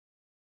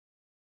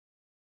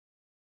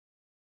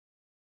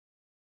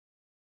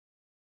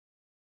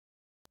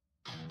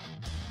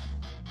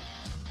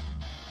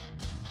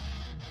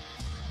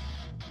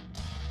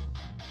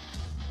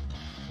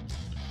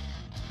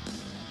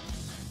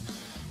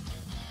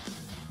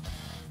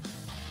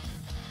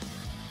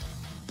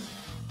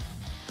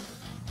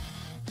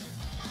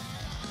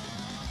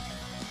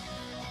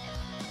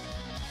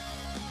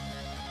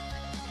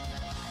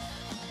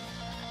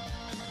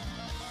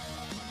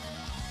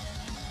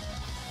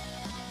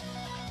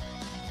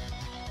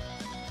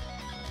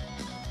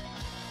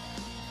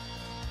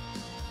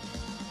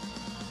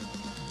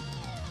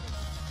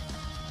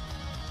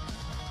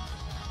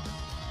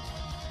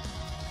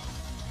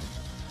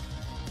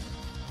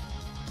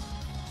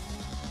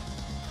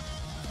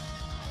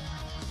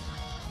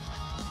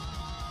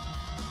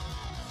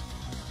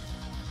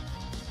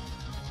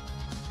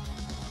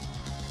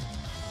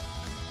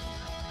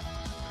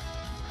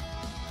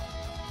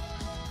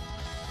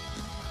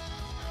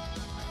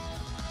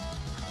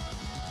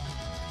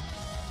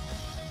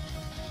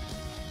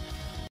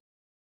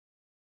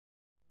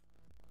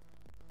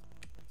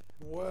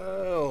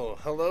Well,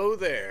 hello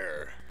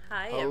there.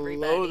 Hi, everybody.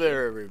 everybody. Hello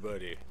there,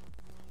 everybody.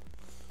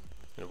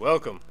 And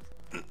welcome.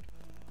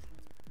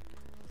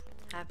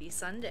 Happy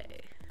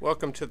Sunday.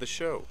 Welcome to the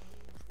show.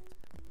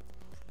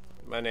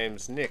 My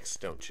name's Nix,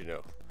 don't you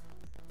know?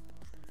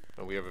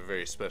 And we have a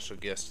very special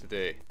guest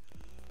today.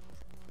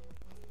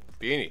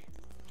 Beanie.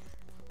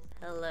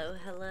 Hello,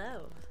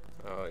 hello.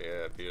 Oh,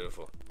 yeah,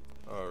 beautiful.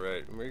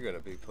 Alright, we're going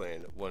to be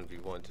playing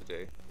 1v1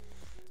 today.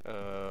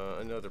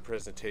 Another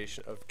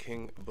presentation of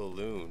King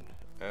Balloon.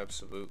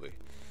 Absolutely.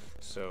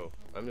 So,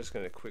 I'm just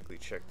going to quickly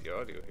check the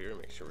audio here,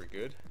 make sure we're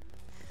good.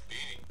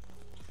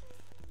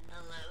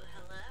 Hello,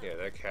 hello. Yeah,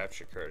 that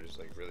capture card is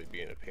like really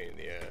being a pain in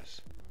the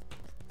ass.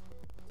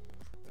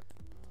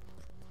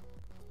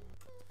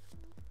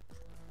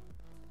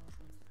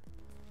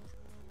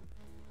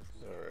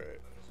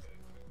 Alright.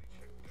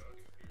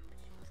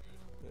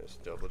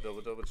 Just double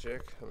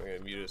check. I'm going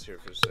to mute us here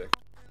for a sec.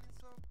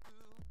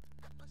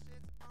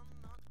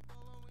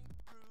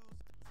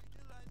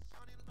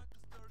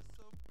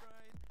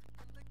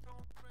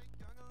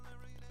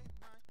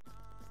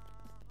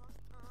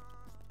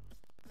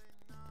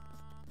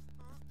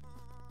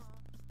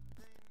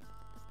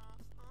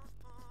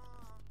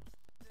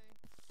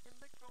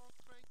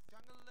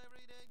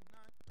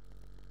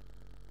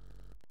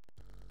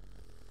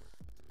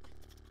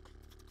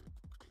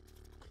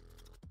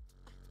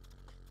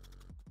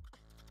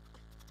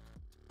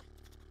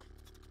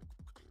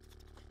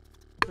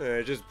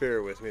 Alright, just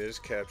bear with me. This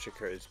capture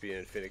card is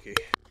being finicky.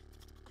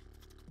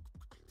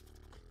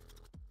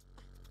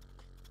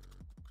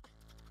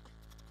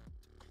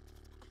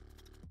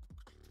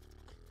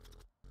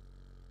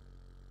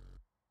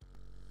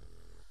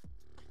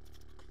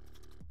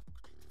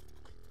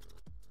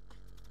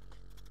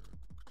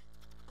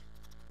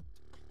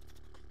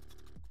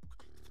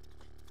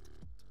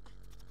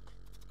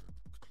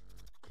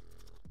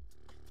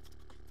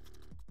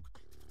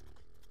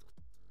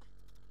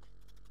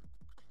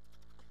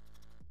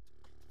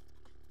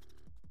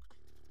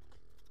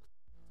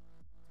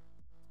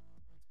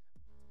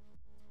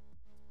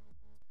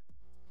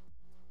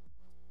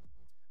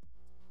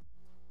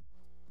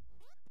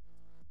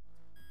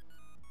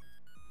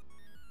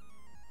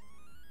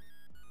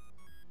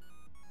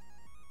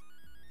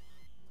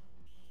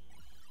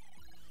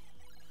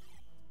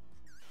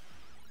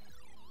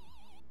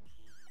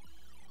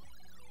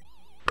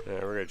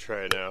 Alright, we're gonna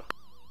try it now.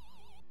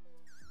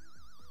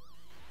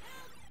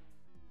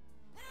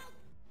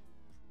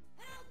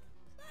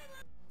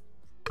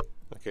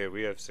 Okay,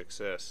 we have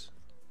success.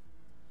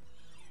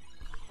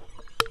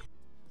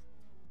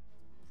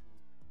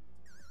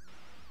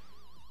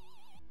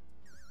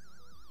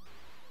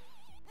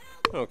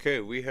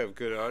 Okay, we have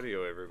good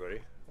audio, everybody.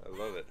 I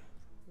love it.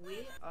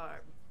 We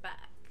are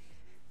back.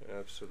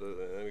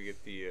 Absolutely. Let me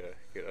get the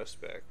get us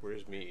back.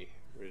 Where's me?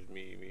 Where's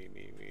me?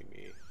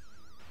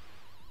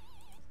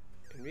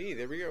 And me.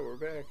 There we go. We're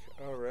back.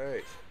 All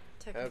right.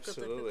 Technical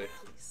Absolutely.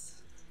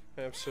 difficulties.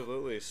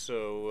 Absolutely.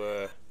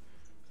 So,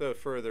 without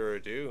further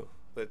ado,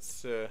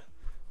 let's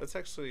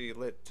actually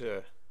let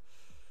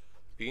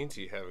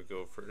Beanie have a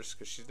go first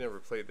because she's never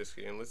played this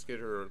game. Let's get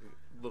her a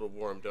little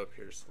warmed up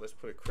here. So let's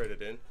put a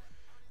credit in.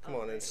 Come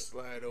on and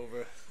slide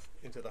over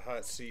into the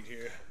hot seat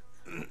here.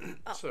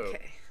 So,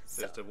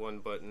 there's the one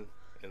button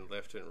and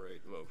left and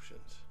right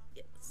motions.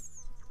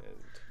 Yes.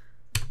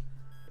 And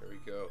there we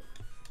go.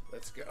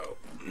 Let's go.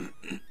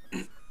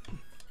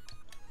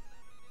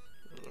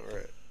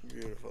 Alright,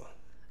 beautiful.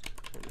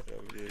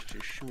 And there's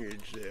your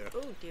smidge there.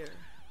 Oh dear.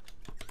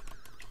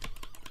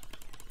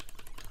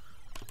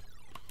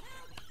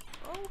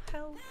 Oh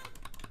hell.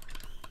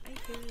 I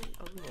hear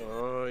you.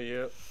 Oh,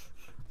 yep.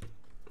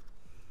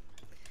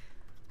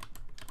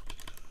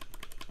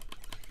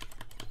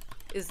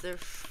 Is there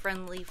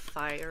friendly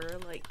fire?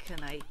 Like,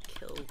 can I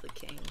kill the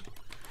king?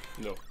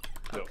 No.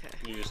 Okay.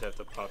 You just have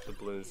to pop the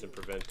balloons and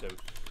prevent him.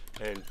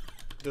 And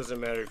it doesn't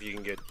matter if you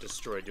can get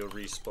destroyed, you'll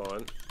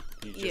respawn.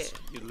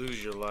 You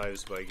lose your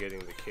lives by getting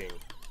the king.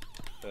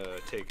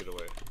 Take it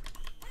away.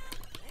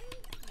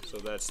 So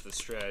that's the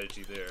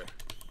strategy there.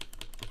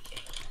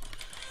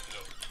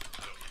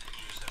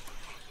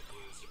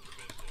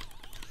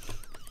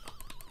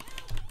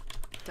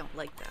 Don't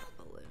like that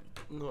balloon.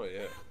 Oh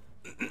yeah.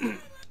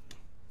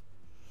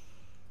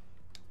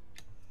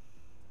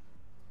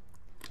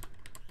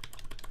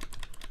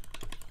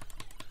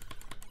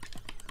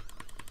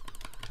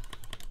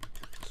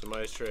 So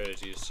my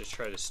strategy is to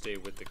try to stay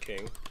with the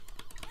king.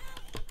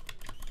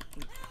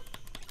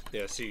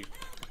 Yeah, see,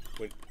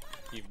 when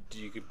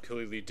you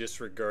completely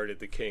disregarded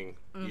the king,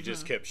 you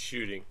just kept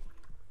shooting.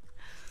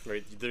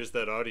 Right? There's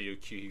that audio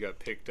cue. You got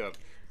picked up.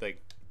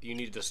 Like, you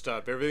need to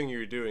stop everything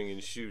you're doing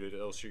and shoot it,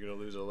 else you're gonna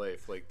lose a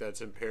life. Like,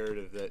 that's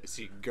imperative. That,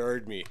 see,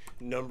 guard me.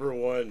 Number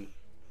one,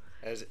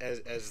 as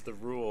the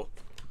rule.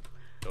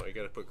 No, I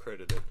gotta put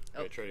credit in.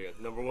 Alright, try it again.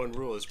 Number one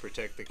rule is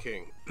protect the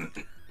king.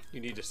 You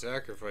need to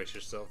sacrifice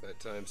yourself at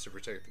times to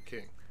protect the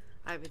king.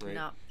 I would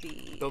not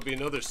be. There'll be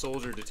another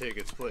soldier to take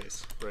its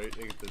place, right?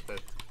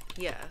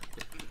 Yeah.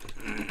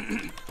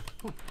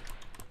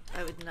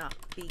 I would not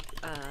be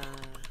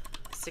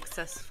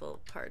successful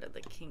part of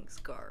the king's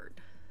guard.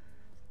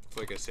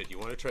 Like I said, you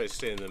want to try to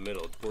stay in the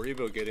middle. Worry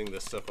about getting the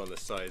stuff on the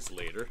sides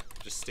later.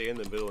 Just stay in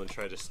the middle and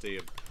try to stay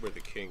up where the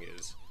king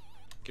is.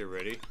 Get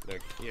ready. Now,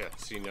 yeah,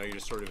 see, now you're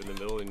sort of in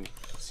the middle and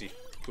see,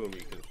 boom,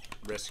 you can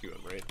rescue him,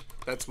 right?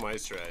 That's my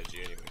strategy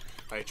anyway.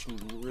 I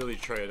really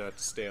try not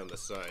to stay on the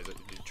sides. I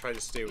try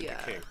to stay with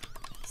the king.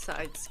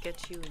 Sides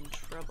get you in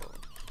trouble.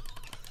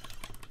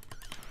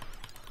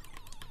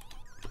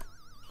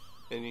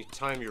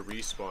 Anytime you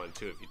respawn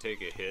too, if you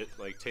take a hit,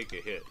 like take a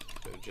hit.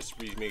 And just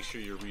make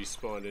sure you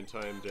respawn in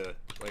time to,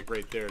 like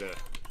right there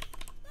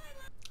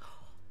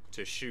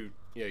to shoot.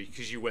 Yeah,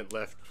 because you went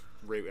left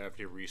right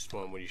after you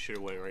respawn when you should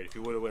have went right. If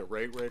you would have went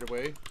right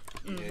away,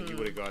 and you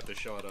would have got the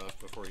shot off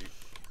before you.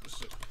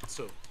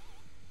 So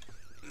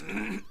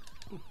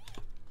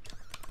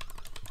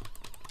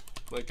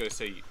like I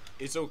say,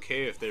 it's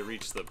okay if they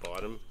reach the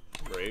bottom,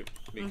 right?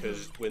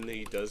 Because when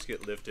he does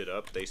get lifted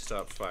up, they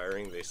stop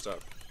firing. They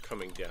stop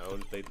coming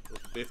down.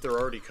 If they're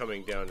already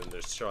coming down and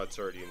there's shots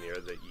already in the air,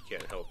 that you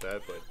can't help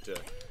that.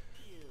 But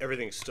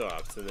everything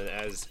stops, and then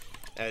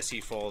as he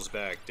falls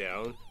back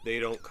down, they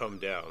don't come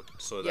down.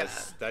 So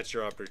that's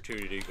your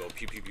opportunity to go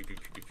pew pew pew pew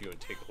pew pew and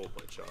take a whole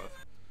bunch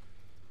off.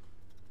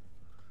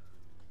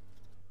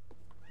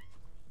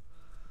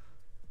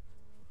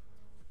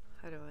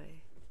 How do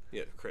I?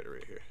 Yeah, the credit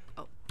right here.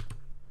 Oh.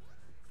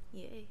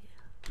 Yay.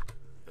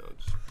 No,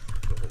 just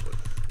put a whole bunch.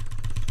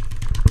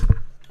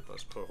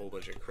 Let's put a whole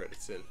bunch of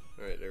credits in.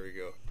 Alright, there we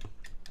go.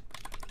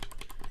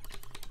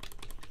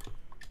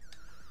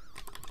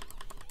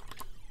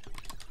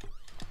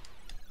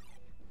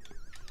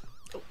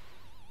 Oh,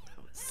 that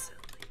was silly.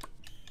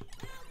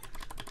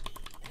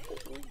 Oh.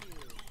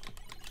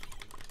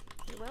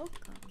 You're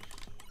welcome.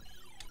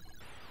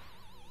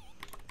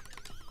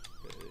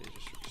 And then you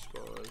just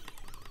respawn.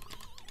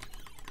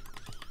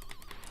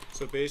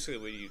 So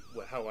basically,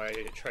 how I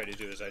try to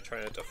do is I try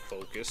not to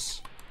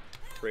focus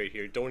right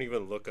here. Don't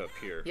even look up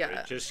here. Yeah.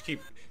 Right? Just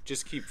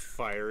keep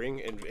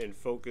firing and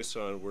focus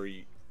on where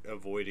you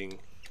avoiding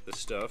the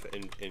stuff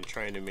and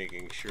trying to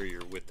making sure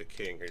you're with the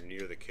king or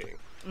near the king.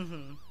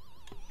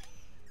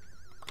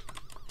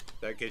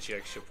 That gets you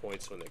extra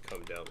points when they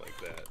come down like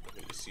that.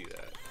 When you see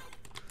that.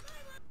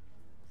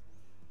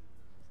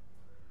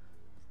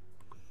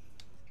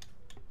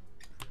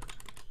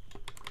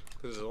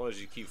 Because as long as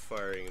you keep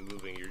firing and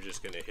moving, you're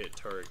just going to hit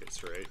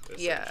targets, right?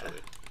 Essentially. Yeah.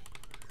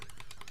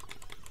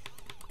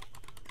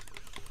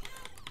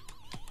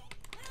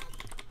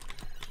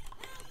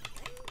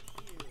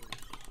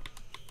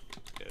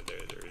 Yeah,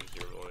 there's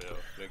your one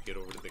out. Now get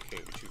over to the king,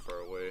 you're too far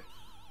away.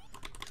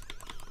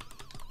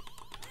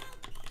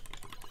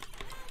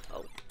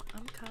 Oh,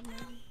 I'm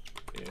coming.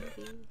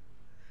 Yeah.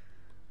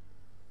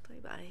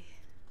 Bye-bye.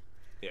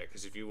 Yeah,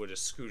 because if you would have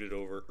scooted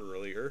over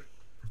earlier,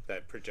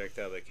 that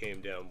projectile that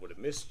came down would have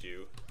missed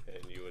you,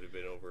 and you would have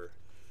been over.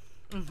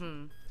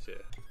 So, yeah.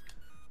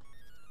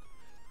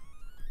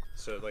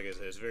 So, like I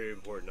said, it's very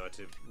important not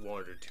to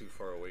wander too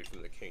far away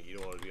from the king. You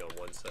don't want to be on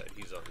one side,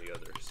 he's on the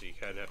other. So you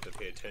kind of have to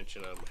pay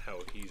attention on how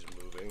he's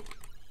moving.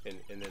 And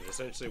then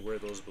essentially where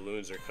those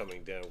balloons are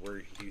coming down,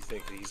 where you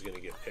think that he's going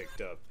to get picked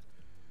up.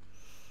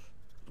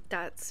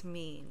 That's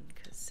mean,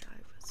 because I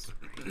was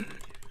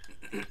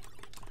right.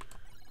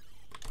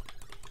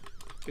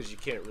 Because you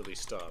can't really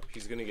stop.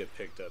 He's going to get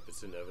picked up.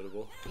 It's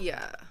inevitable.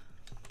 Yeah.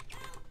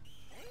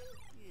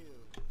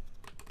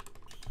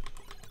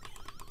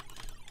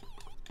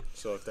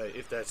 So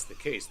if that's the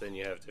case, then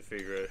you have to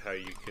figure out how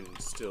you can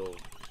still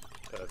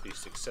be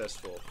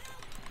successful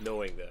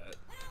knowing that.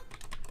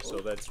 So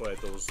that's why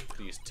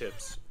these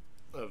tips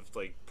of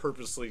like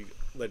purposely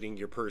letting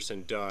your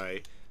person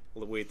die,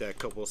 wait that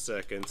couple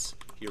seconds,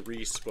 you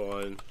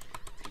respawn,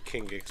 the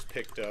king gets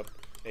picked up,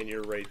 and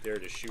you're right there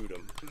to shoot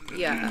him.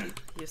 Yeah, you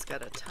just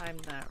gotta time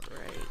that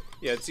right.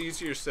 Yeah, it's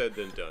easier said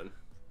than done.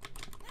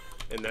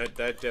 And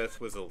that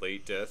death was a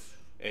late death,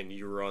 and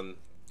you were on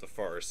the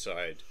far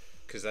side.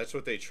 Because that's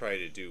what they try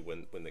to do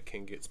when the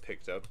king gets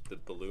picked up. The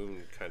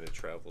balloon kind of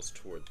travels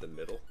toward the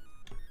middle,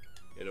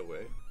 in a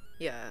way.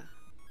 Yeah.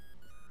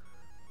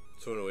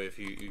 So in a way, if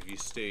you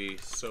stay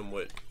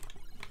somewhat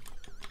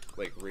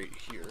like right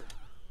here,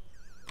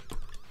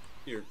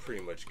 you're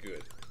pretty much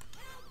good,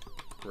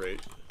 right?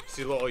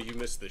 See, oh, you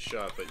missed the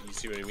shot, but you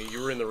see what I mean?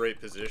 You were in the right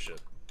position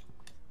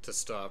to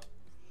stop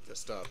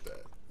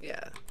that.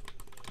 Yeah.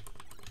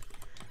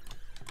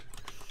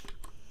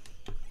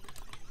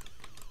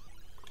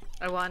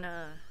 I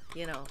wanna,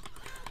 you know,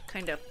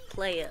 kind of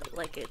play it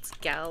like it's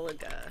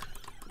Galaga,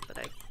 but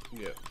I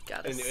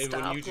gotta and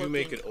stop when you do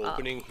make an looking up.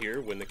 opening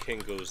here, when the king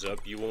goes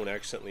up, you won't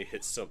accidentally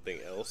hit something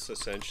else,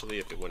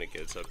 essentially, when it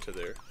gets up to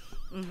there.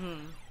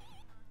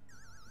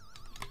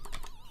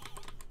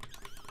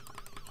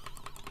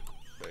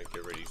 Alright,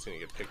 get ready. He's gonna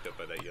get picked up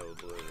by that yellow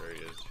balloon. There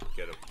he is.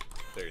 Get him.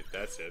 There,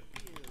 that's it.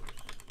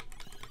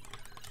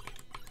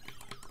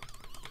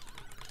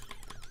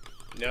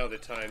 Now the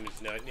time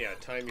is not,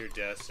 time your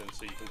deaths, and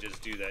so you can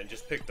just do that and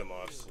just pick them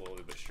off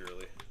slowly but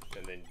surely.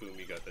 And then boom,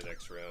 you got the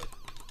next round.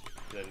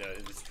 And then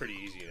it's pretty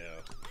easy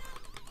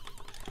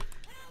now.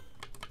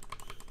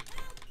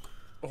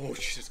 Oh, you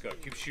just gotta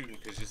keep shooting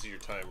because this is your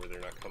time where they're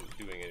not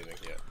doing anything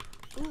yet.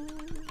 Ooh.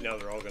 Now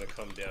they're all gonna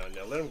come down.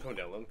 Now let them come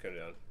down,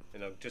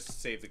 And now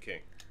just save the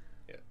king.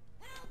 Yeah.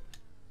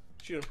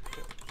 Shoot him.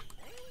 Yeah.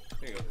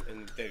 There you go.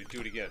 And then do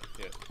it again.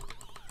 Yeah.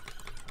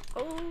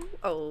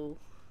 Oh.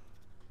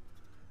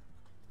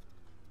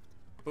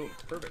 Boom.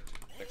 Perfect.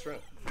 Next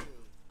round.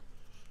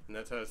 And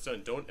that's how it's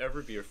done. Don't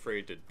ever be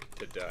afraid to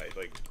die.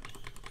 Like,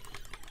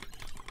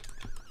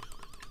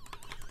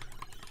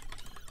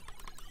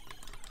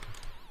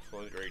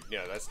 right,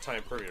 yeah, that's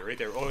time perfect right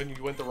there. Oh, and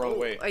you went the wrong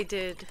way. I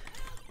did.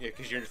 Yeah,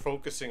 because you're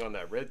focusing on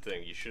that red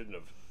thing. You shouldn't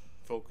have.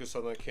 Focus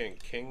on that king.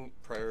 King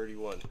priority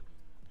 1.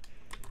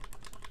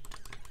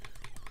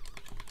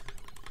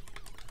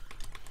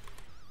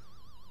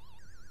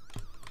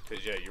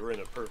 Because, yeah, you were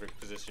in a perfect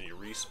position. You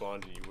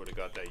respawned and you would have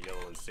got that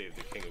yellow and saved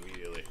the king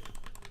immediately.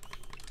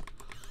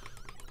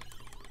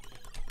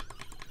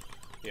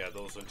 Yeah,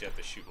 those ones you have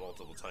to shoot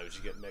multiple times.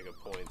 You get mega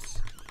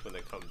points when they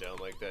come down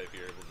like that if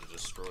you're able to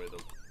destroy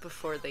them.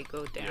 Before they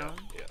go down?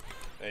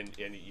 Yeah. And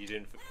you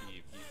didn't...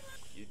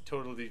 You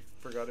totally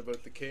forgot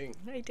about the king.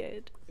 I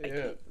did.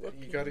 Yeah,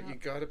 you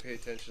gotta pay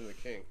attention to the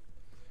king.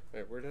 All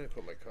right, where did I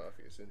put my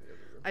coffee? It's in the other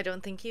room. I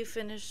don't think you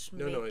finished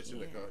making it. No, it's in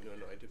the coffee.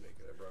 No, I did make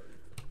it. I brought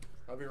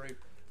it.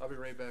 I'll be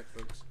right back,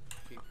 folks.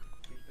 Keep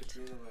the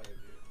train alive, dude.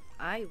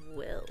 I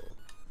will.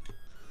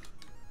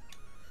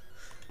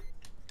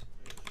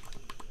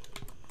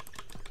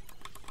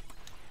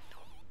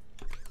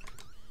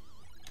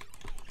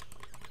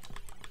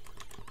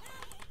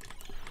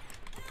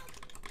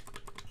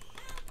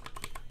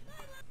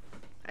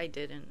 I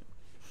didn't.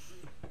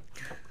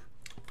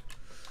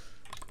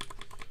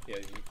 Yeah,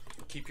 you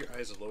keep your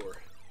eyes lower.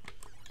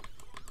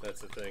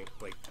 That's the thing.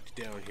 Like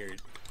down here,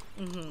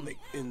 like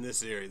in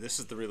this area.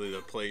 This is really the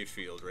play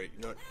field, right?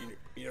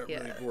 You're not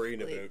really worrying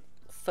like about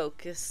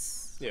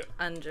focus. Yeah.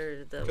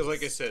 Under the. Because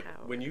like I said,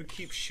 when you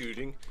keep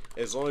shooting,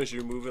 as long as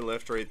you're moving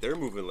left, right, they're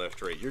moving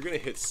left, right. You're gonna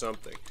hit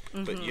something,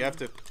 but you have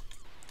to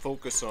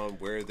focus on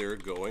where they're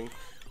going,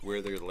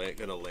 where they're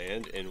gonna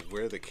land, and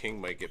where the king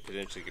might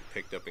potentially get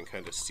picked up, and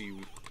kind of see,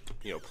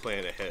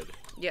 plan ahead.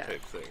 Yeah.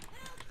 Type thing.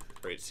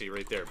 Right. See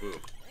right there. Boom.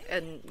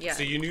 And yeah.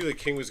 So you knew the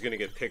king was going to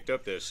get picked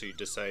up there, so you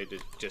decided to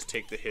just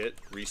take the hit,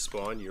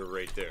 respawn. You're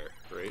right there,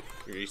 right?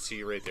 You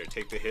see right there.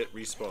 Take the hit,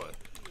 respawn.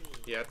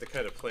 You have to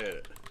kind of plan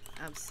it.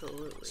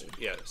 Absolutely. So,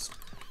 yes.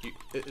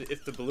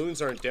 If the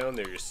balloons aren't down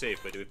there, you're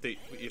safe. But if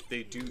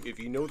they do, if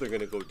you know they're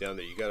going to go down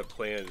there, you got to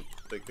plan.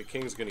 Like the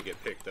king's going to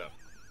get picked up,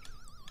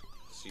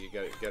 so you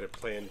got to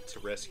plan to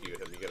rescue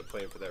him. You got to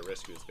plan for that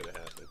rescue that's going to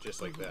happen,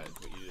 just like that.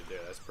 What you did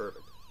there, that's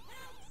perfect.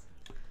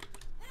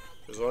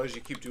 As long as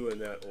you keep doing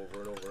that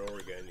over and over and over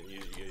again,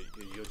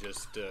 you'll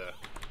just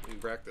you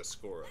rack the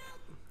score up.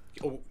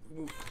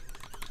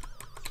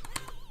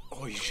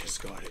 Oh, you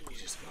just got it. You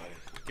just got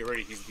it. Get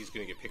ready. He's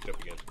gonna get picked up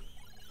again.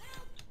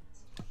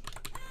 All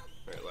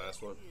right,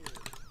 last one.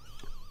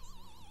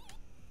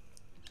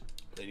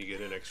 Then you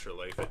get an extra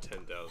life at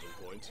 10,000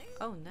 points.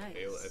 Oh, nice.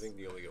 Hey, I think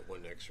you only get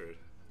one extra.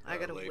 I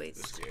gotta life wait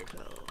this to game.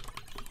 go.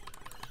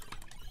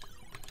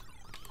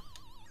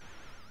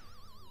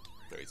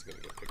 No, he's gonna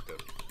get picked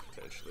up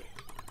potentially.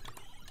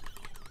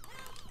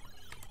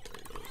 There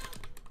he goes.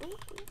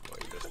 Oh,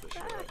 you missed the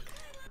shot.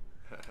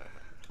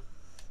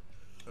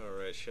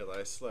 Alright, shall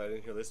I slide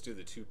in here? Let's do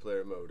the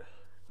 2-player mode.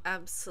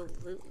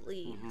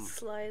 Absolutely.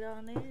 Slide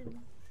on in.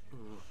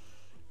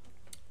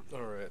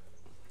 Alright.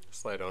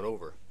 Slide on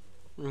over.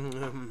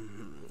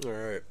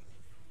 Alright.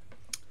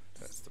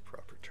 That's the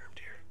proper term,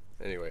 dear.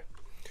 Anyway.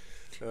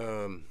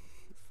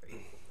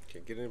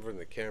 Okay, get in from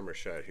the camera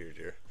shot here,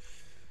 dear.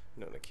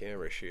 Not the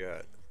camera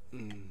shot.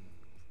 Yeah,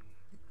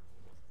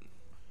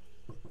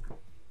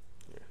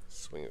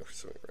 swing around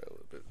a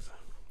little bit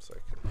so I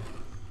can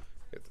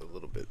get a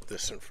little bit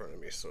this in front of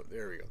me. So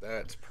there we go.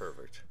 That's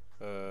perfect.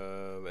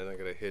 And I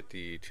gotta hit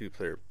the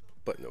 2-player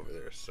button over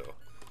there. So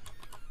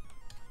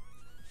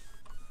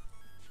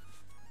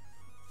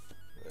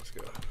let's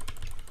go.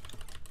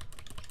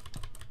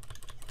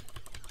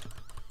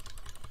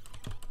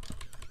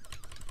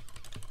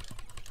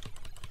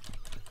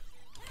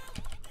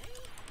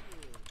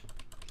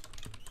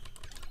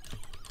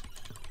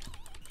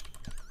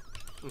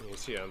 You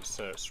see, I'm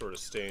sort of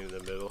staying in the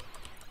middle.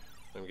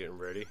 I'm getting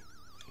ready.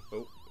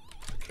 Oh,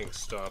 the king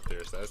stopped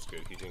there, so that's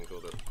good. He didn't go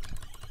there.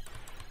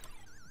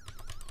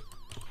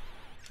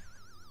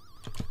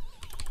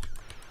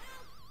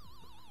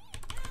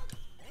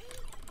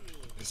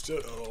 Instead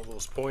of all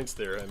those points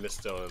there, I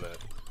missed out on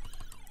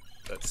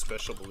that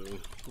special balloon.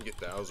 You get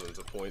thousands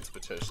of points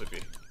potentially if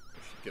you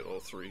get all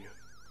three.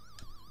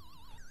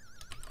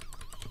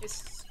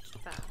 It's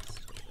fast.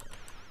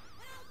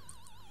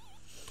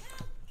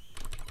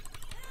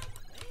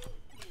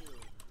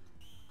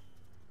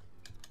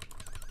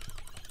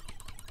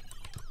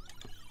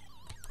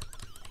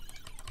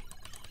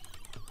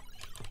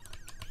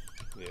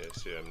 Yeah,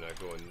 see, I'm not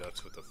going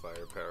nuts with the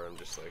firepower. I'm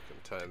just like,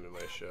 I'm timing my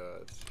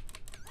shots.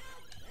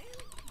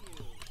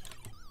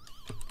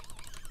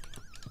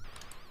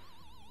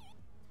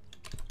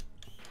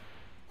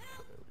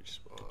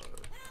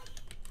 Respawn.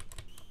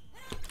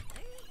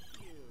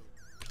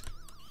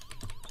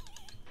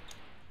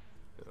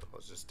 Yeah,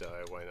 I'll just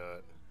die, why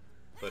not?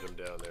 Let him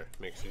down there.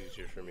 Makes it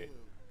easier for me.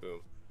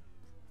 Boom.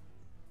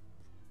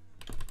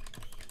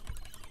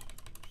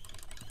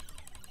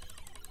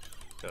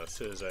 Now, as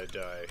soon as I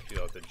die,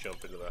 you'll have to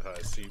jump into the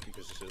high seat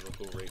because it'll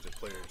go right to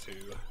player 2.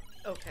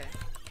 Okay.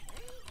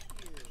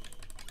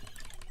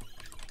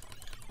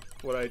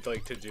 What I'd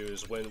like to do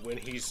is when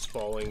he's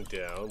falling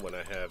down, when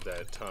I have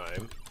that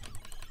time,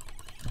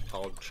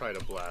 I'll try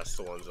to blast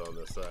the ones on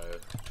the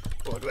side.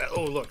 Oh, look at that.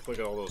 Oh, look at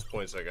all those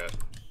points I got.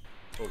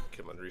 Oh,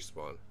 come on,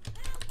 respawn.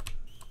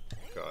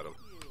 Got him.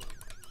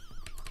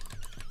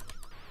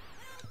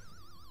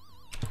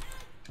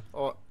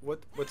 Oh,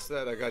 what's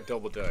that? I got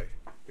double die.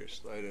 Here,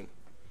 slide in.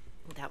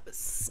 That was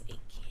sneaky.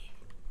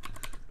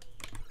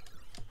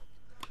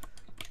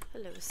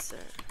 Hello, sir.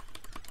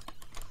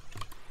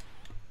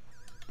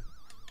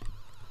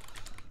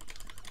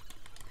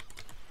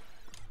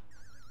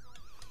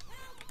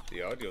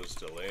 The audio's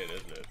delaying,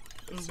 isn't it?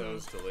 It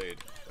sounds delayed.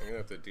 I'm gonna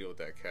have to deal with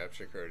that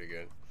capture card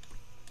again.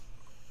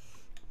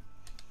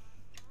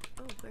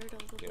 Oh, where'd all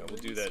the Yeah, we'll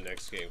do that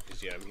next game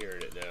because yeah, I'm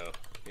hearing it now.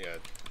 Yeah,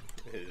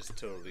 it is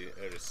totally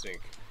out of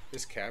sync.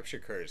 This capture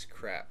card is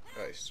crap.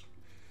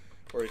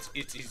 Or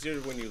it's easier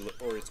when you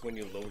when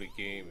you load a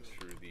game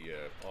through the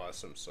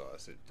awesome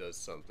sauce. It does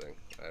something.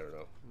 I don't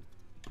know.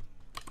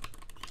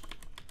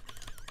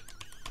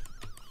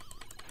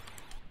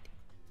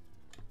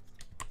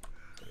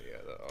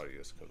 Yeah, the audio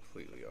is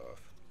completely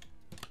off.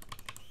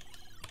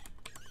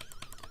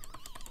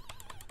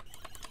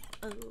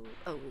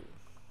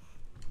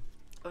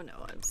 Oh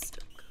no, I'm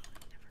still going.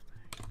 Never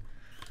mind.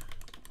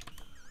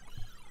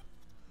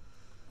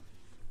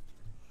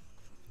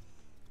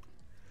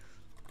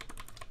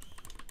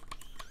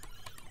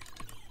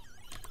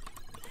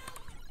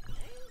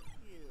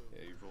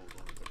 Yeah, you rolled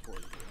over the cord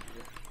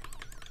again.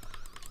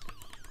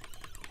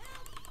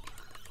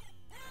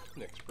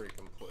 Next break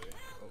and play.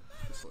 Oh,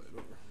 slide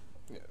over.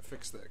 Yeah,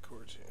 fix that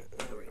cord.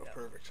 Yeah, there we go.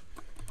 Perfect.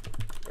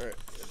 Alright,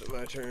 is it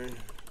my turn?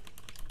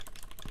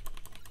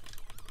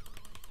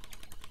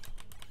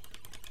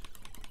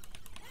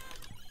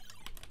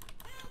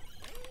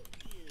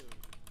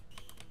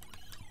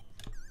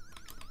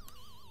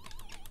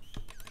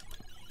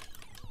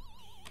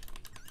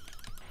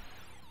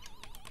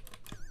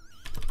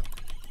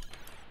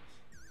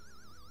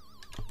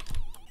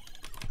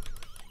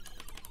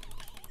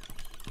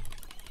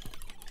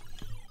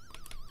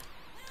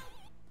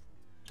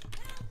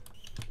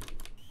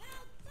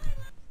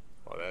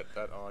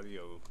 That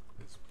audio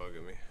is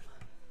bugging me.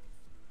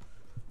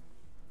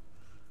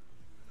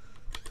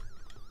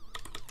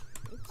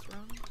 Oops,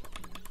 wrong.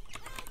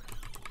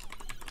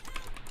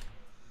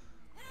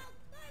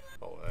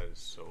 Oh, that is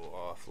so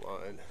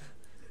offline.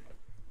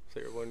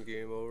 Player 1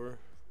 game over.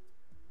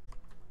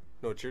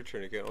 No, it's your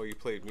turn again. Oh, you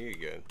played me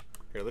again.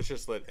 Here, let's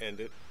just end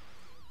it.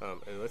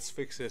 And let's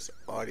fix this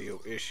audio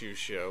issue,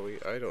 shall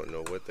we? I don't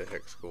know what the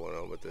heck's going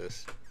on with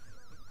this.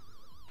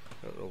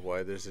 I don't know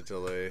why there's a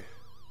delay.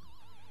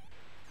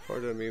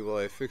 Pardon me while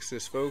I fix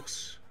this,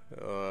 folks.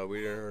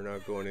 We are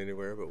not going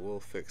anywhere, but we'll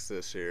fix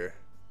this here.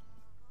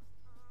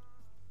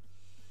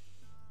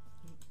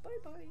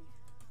 Bye-bye.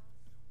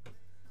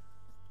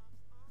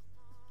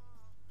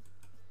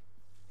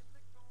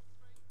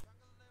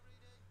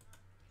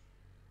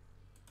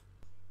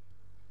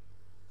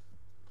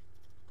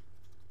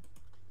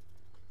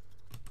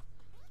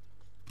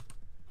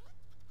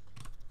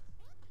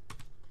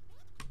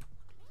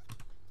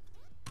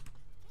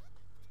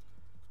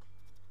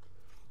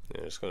 Yeah,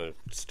 I'm just gonna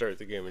start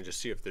the game and just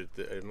see if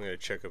I'm gonna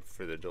check up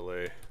for the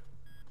delay.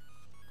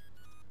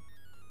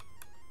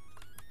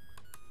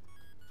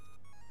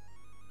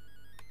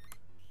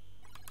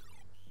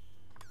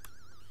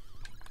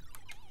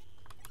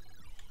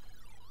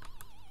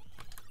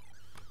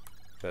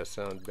 That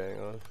sound bang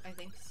on? I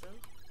think so.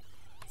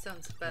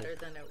 Sounds better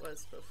than it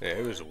was before. Yeah,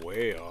 it was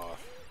way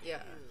off.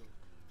 Yeah.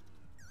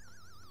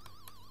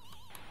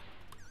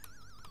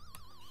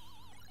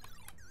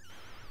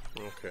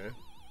 Okay.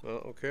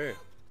 Well, okay.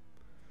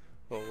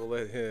 Well, we'll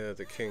let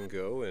the king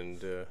go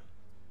and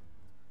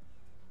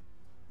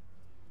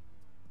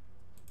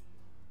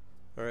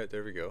alright,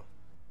 there we go.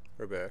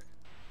 We're back.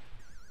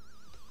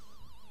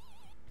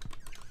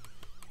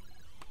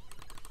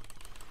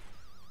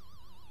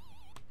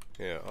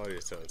 Yeah,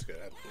 audio sounds good.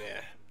 Yeah,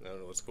 I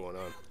don't know what's going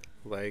on.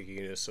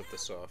 Lagginess of the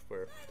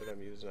software that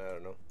I'm using, I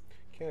don't know.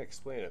 Can't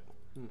explain it.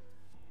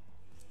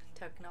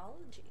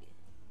 Technology.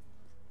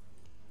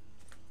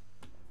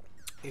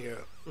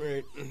 Yeah,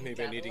 right.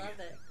 Maybe I need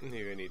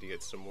to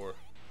get some more.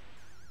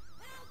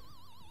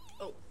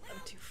 Oh, I'm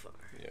too far.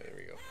 Yeah, there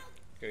we go.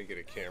 Gotta get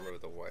a camera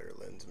with a wider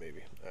lens, maybe.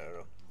 I don't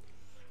know.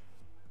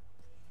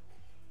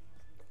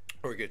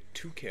 Or get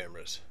 2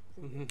 cameras.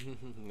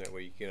 That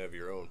way you can have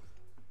your own.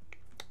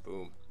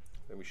 Boom.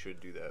 Then we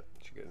should do that.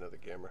 Should get another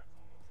camera.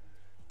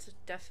 It's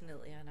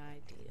definitely an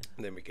idea.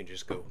 And then we can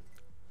just go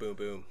boom,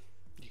 boom.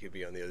 You could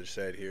be on the other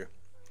side here.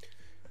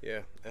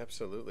 Yeah,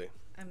 absolutely.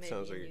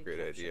 Sounds like a great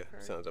idea.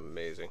 Sounds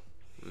amazing.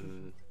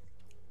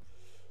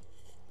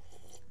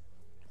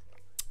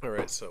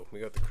 Alright, so we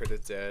got the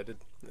credits added.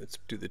 Let's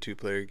do the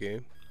 2-player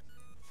game.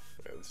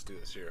 Alright, let's do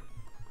this here.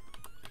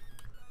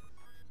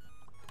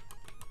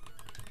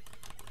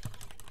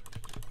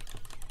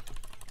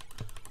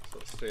 So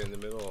I'll stay in the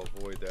middle. I'll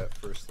avoid that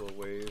first little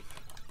wave.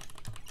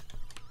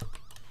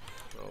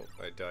 Oh,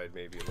 I died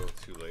maybe a little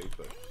too late,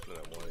 but than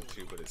I wanted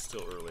to, but it's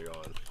still early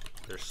on.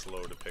 They're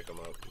slow to pick them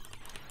up.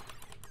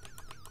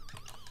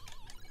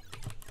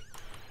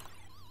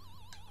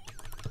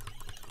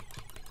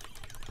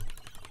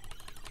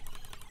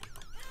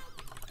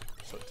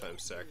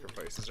 Sometimes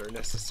sacrifices are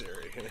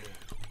necessary.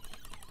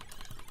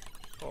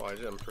 Oh,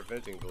 I'm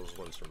preventing those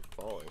ones from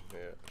falling.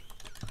 Yeah.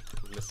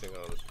 I'm missing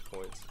all those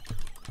points.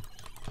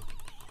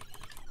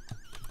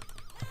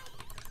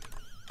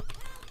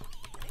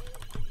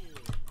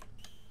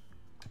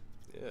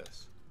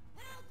 Yes.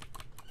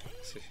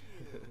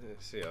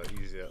 See how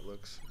easy that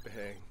looks?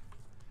 Bang.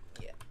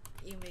 Yeah,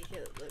 you make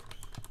it look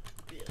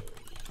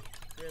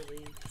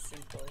really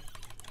simple.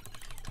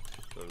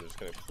 I'm just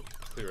gonna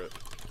clear up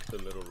the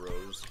middle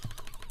rows.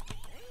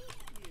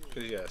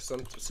 Cause yeah, as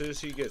soon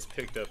as he gets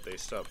picked up, they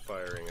stop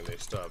firing and they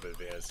stop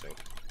advancing.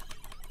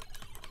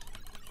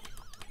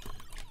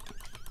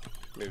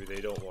 Maybe they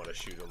don't want to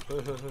shoot him.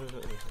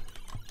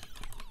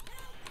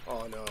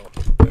 Oh no!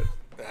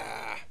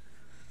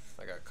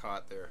 I got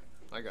caught there.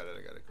 I got it.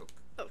 I gotta go.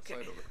 Okay.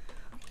 Slide over.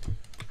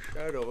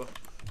 Slide over.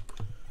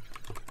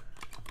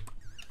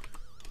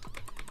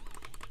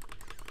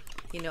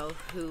 You know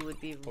who would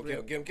be? Oh,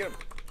 get him! Get him!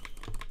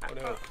 Oh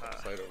no!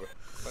 Slide over.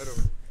 Slide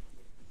over.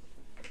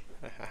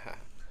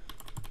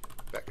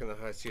 Back in the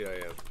hot seat I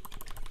am.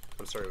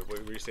 I'm sorry,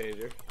 what were you saying,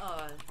 dear?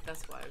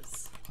 That's why I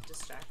was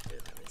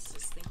distracted. I was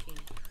just thinking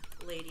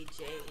Lady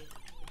J would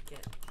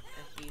get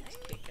a huge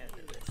kick out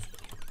of this.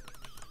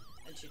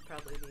 And she'd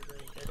probably be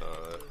really good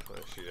at it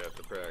too. She'd have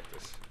to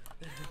practice.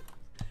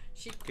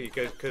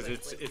 Because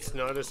it's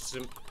not the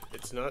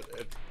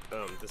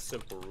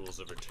simple rules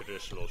of a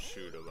traditional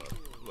shoot 'em up.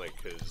 Like,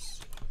 because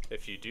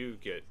if you do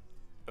get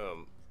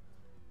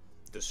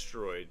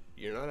destroyed,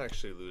 you're not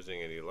actually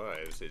losing any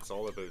lives. It's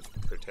all about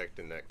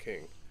protecting that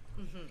king.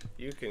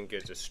 You can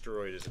get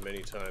destroyed as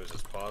many times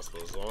as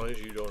possible as long as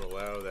you don't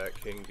allow that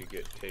king to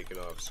get taken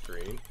off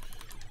screen.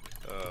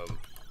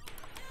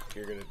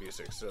 You're gonna be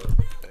successful.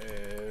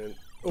 And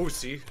oh,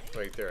 see,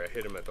 right there, I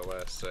hit him at the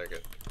last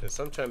second. And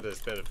sometimes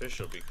that's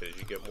beneficial because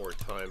you get more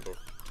time, but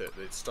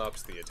it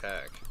stops the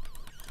attack.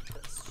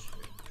 That's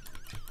true.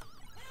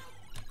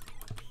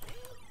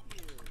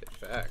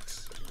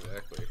 Facts,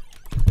 exactly.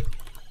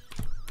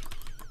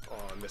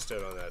 Oh, I missed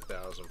out on that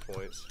 1,000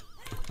 points.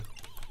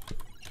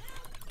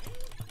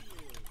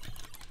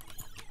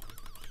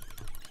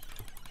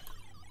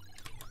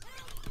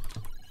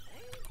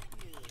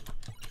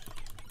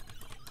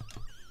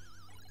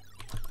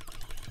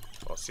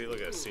 Oh, see,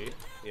 look at see.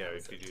 Yeah,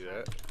 if you do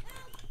that.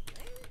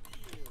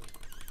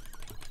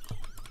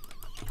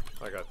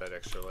 I got that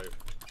extra life.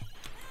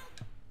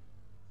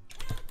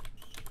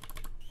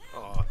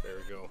 Oh, there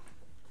we go.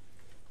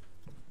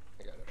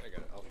 I got it.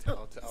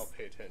 I'll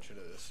pay attention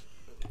to this.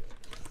 You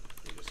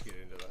just get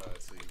into the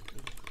hot seat.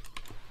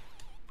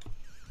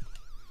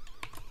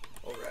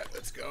 Alright,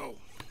 let's go.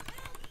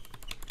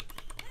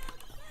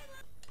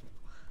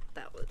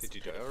 That was. Did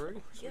you die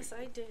already? Yes,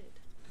 I did.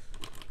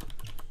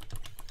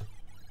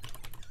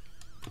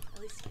 At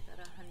least I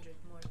got 100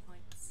 more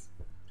points.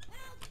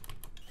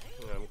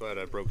 I'm glad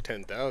I broke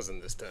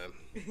 10,000 this time.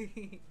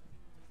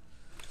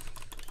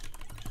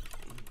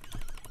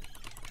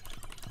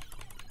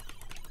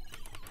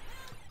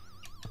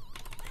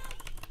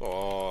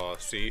 Oh,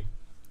 see?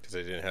 Because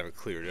I didn't have it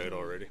cleared out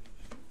already.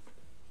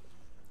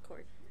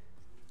 Cord.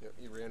 Yep,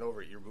 you ran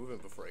over it. You're moving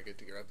before I get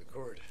to grab the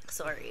cord.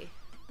 Sorry.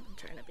 I'm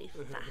trying to be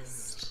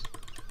fast.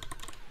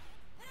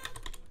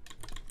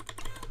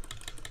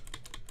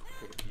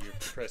 You're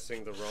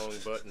pressing the wrong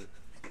button.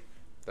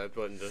 That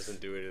button doesn't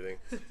do anything.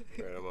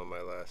 Right, I'm on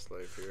my last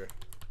life here.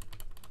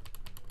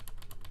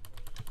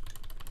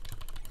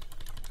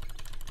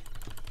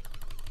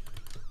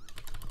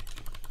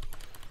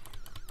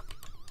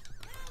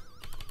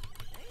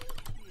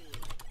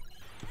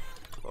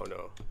 Oh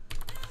no.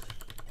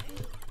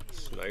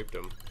 Sniped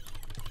him.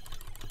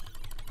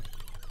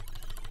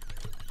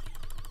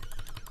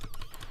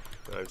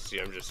 See,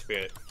 I'm just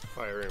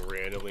firing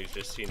randomly,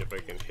 just seeing if I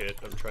can hit.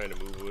 I'm trying to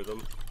move with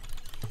them.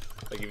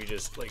 Like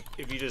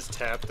if you just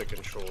tap the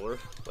controller,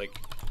 like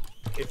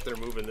if they're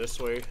moving this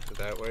way,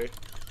 that way,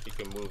 you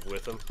can move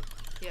with them.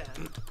 Yeah.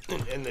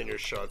 And then your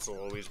shots will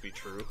always be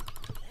true.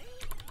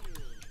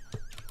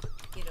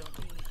 You don't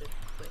need to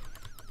click.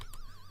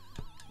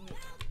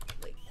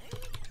 Like.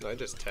 No, I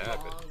just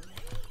tap long.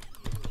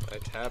 it. I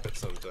tap it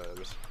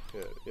sometimes.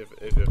 Yeah,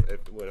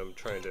 if when I'm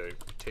trying to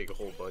take a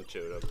whole bunch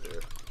out up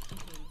there,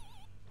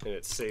 and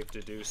it's safe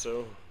to do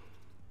so,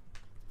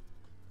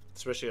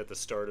 especially at the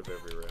start of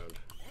every round.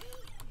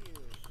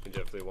 You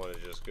definitely want to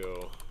just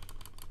go.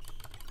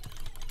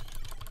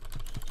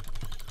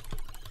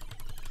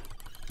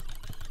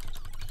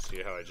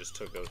 See how I just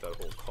took out that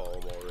whole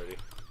column already.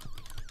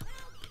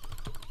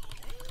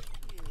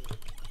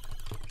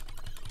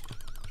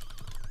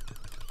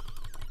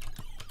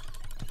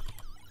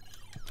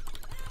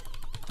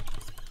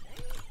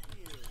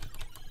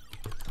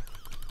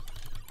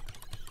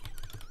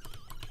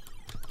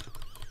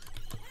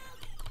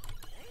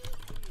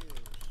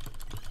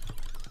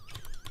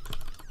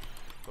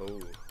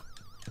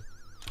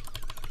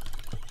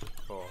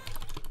 Oh,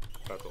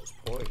 got those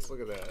points.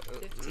 Look at that.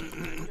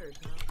 1,500, not bad.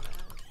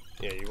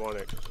 Yeah, you want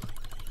it.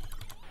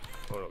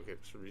 Oh no,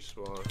 get to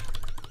respawn.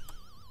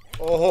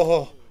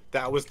 Oh,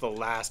 that was the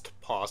last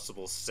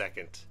possible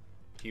second.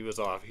 He was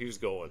off. He was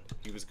going.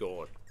 He was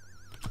going.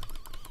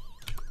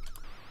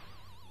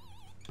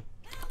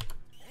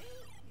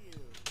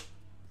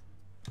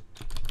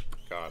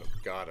 Got him.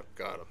 Got him.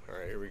 Got him. All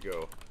right, here we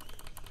go.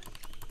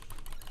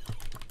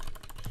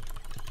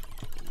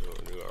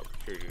 New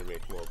opportunity to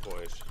make more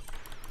points.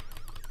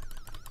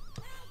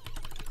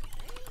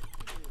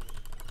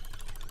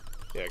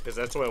 Yeah, because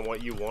that's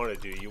what you want to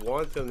do. You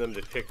want them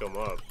to pick them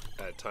up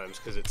at times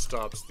because it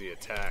stops the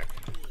attack,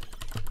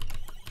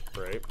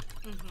 right?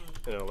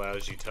 And it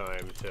allows you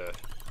time to...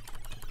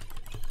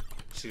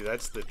 See,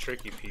 that's the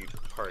tricky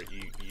part.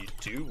 You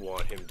do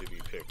want him to be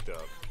picked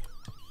up.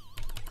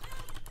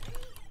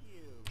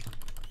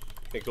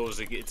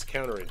 It's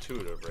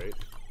counterintuitive, right?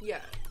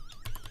 Yeah.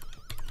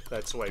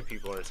 That's why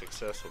people aren't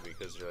successful,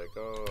 because they're like,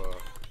 oh...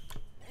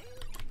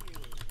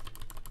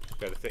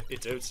 Gotta think.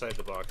 It's outside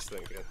the box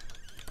thinking.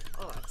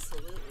 Oh,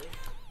 absolutely.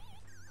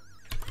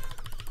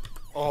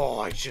 Oh,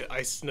 I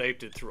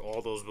sniped it through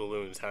all those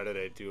balloons. How did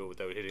I do it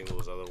without hitting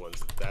those other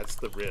ones? That's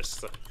the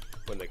risk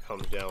when they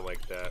come down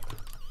like that.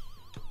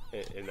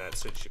 In that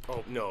situation.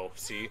 Oh, no.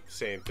 See?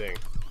 Same thing.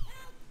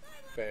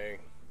 Bang.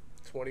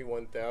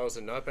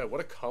 21,000. Not bad.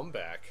 What a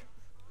comeback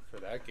for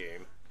that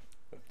game.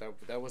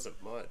 That wasn't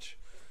much.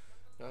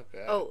 Not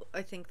bad. Oh,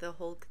 I think the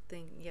Hulk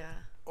thing, yeah.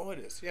 Oh, it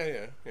is.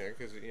 Yeah,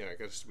 because I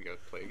guess we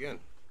got to play again.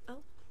 Oh.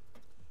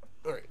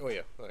 All right. Oh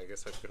yeah. Well, I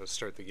guess I've got to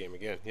start the game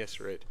again. Yes,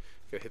 right.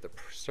 Gotta hit the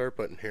start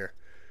button here.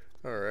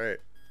 All right.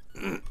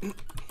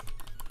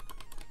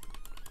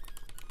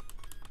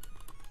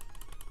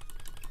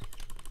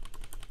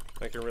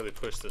 I can really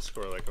push the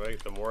score. Like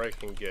the more I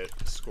can get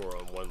score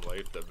on one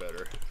life, the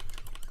better.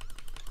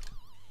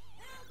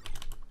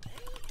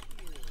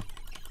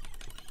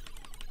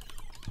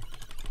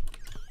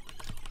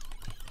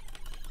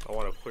 I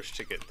want to push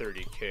to get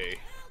 30k.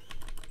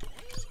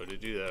 So to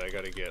do that, I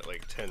got to get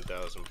like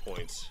 10,000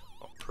 points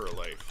per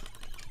life.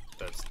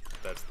 That's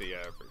the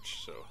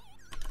average. So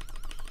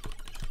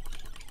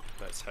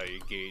that's how you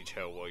gauge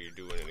how well you're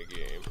doing in a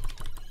game.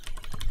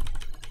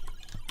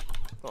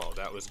 Oh,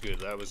 that was good.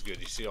 That was good.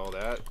 You see all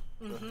that?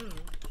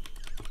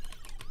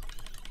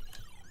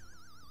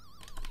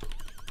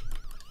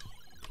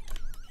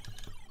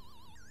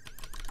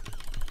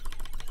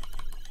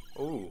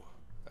 Oh,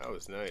 that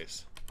was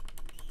nice.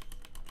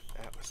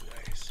 That was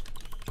nice.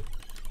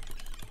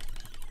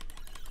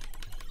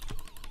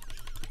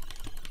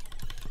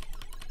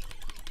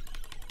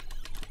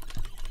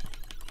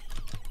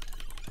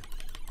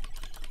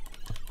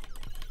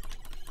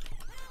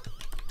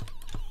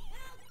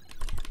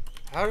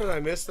 How did I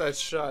miss that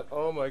shot?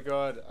 Oh my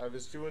god, I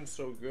was doing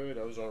so good.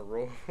 I was on a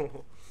roll.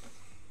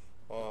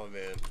 Oh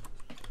man.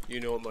 You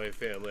know what, my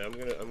family, I'm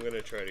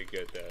gonna try to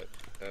get that.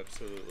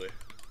 Absolutely.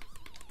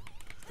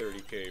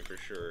 30k for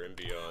sure and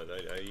beyond.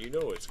 You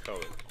know it's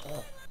coming.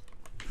 Oh.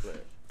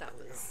 Right. That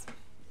was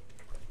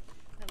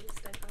at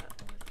least I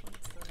got more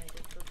points than I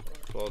did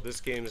before. Well, this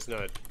game is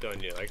not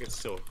done yet. I can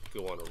still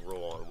go on a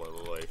roll on one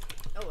life.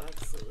 Oh,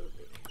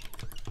 absolutely.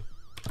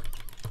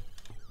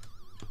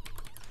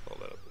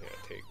 Hold up. Yeah,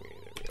 take me.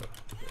 There we go.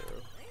 There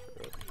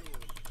we go.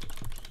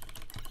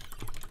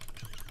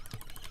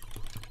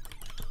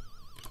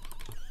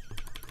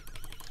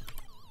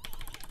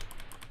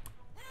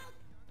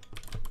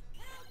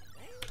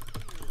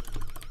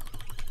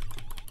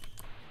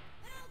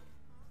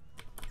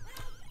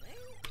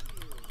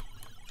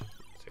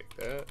 Take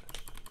that.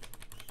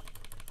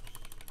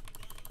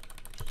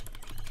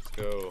 Let's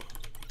go.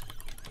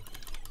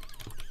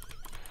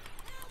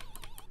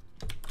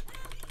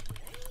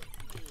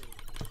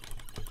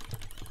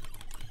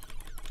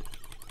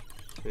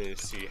 And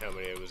see how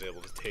many I was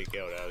able to take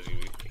out as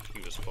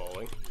he was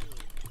falling.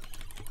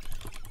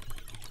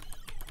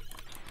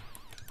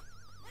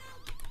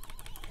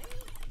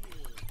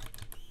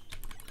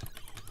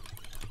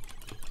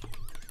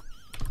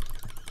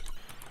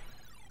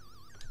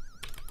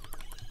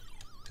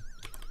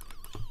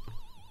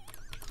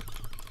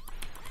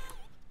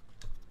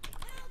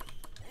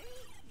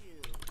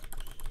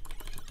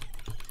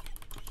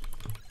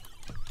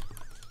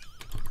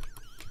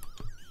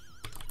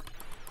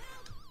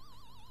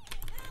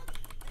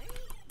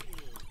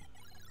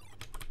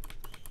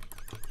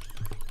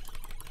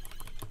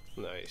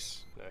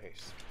 Nice,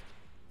 nice.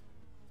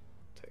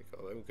 Take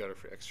all that. We got her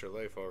for extra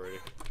life already.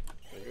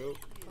 There you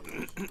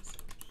go.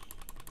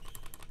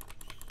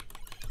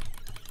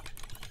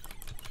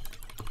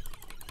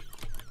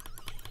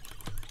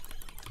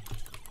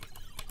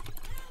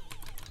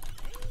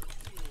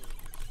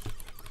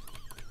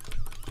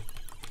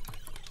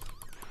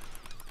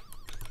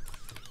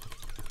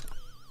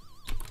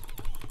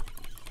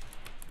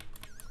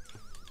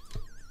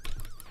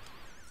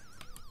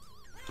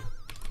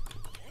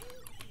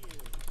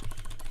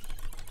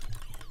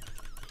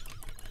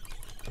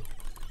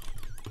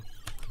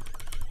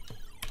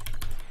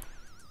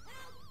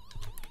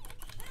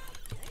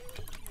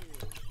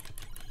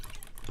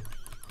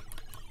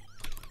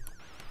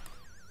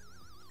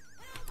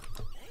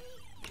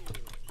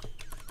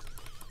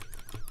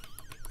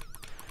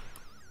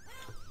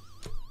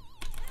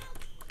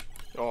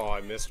 Oh,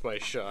 I missed my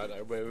shot.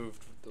 I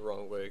moved the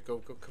wrong way. Go,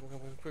 go, come on,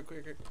 quick,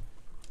 quick, quick.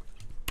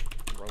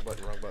 Wrong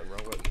button, wrong button,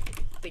 wrong button.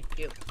 Thank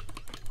you.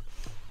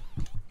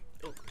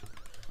 Oh.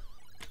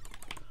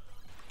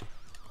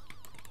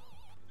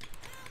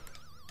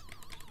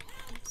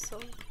 I'm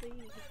sorry.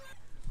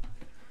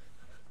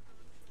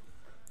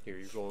 Here,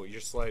 you're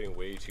sliding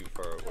way too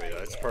far away.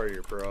 That's Yeah. part of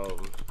your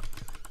problem.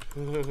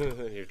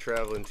 You're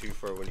traveling too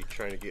far when you're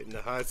trying to get in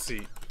the hot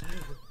seat.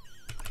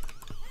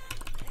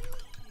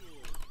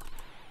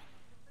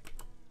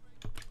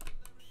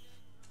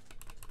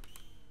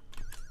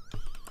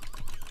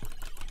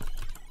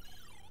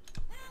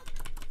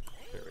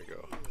 There we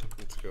go.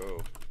 Let's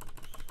go.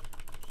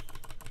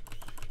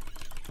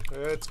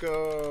 Let's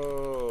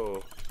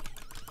go.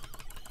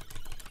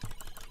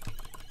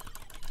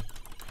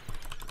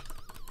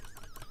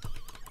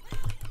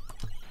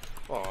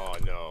 Oh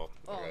no!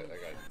 Oh. I got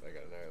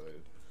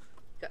annihilated.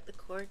 Got the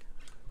cord.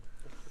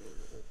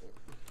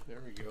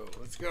 There we go.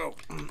 Let's go.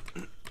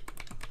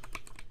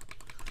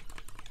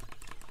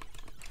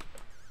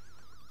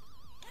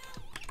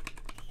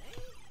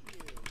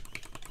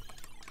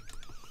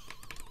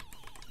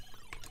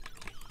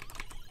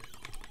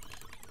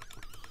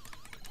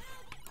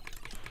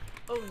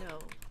 Oh no.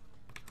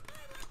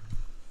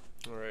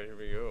 All right, here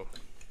we go.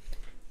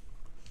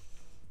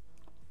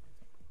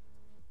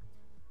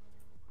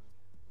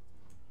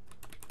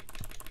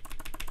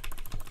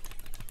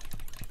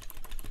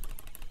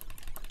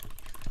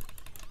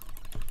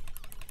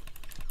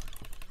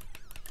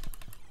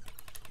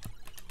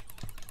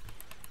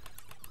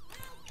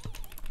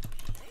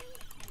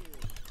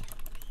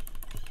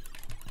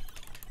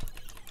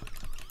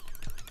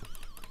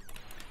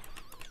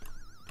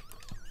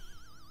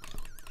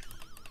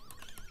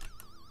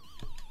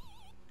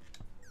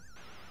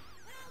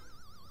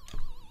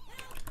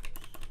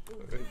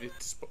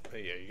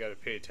 Yeah, you gotta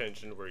pay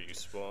attention to where you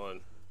spawn.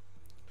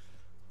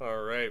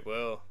 Alright,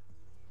 well,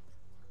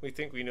 we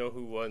think we know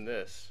who won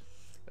this.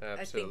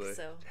 Absolutely. I think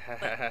so.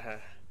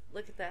 But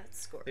look at that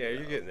score. Yeah,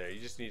 you're though. getting there.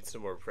 You just need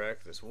some more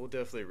practice. We'll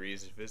definitely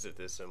revisit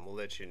this and we'll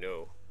let you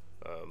know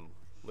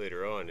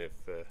later on if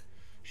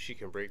she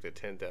can break the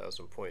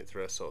 10,000 point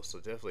threshold. So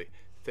definitely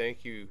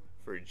thank you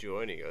for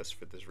joining us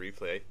for this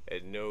replay.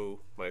 And no,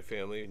 my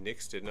family,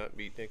 Nix did not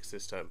beat Nix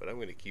this time, but I'm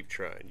going to keep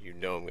trying. You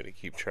know I'm going to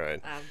keep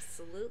trying.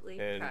 Absolutely.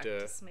 And,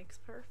 Practice makes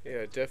perfect.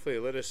 Yeah, definitely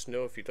let us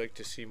know if you'd like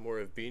to see more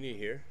of Beanie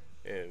here.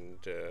 And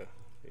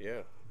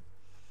yeah,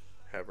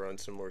 have her on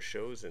some more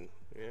shows and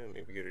yeah,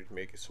 maybe get her to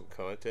make some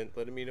content.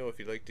 Let me know if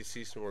you'd like to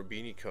see some more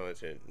Beanie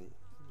content,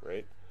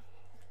 right?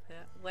 Yeah.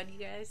 What do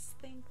you guys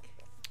think?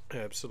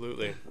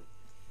 Absolutely.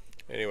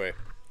 Anyway,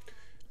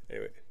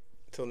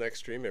 till next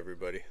stream,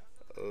 everybody.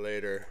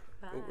 Later.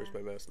 Bye. Oh, where's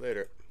my mouse?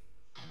 Later.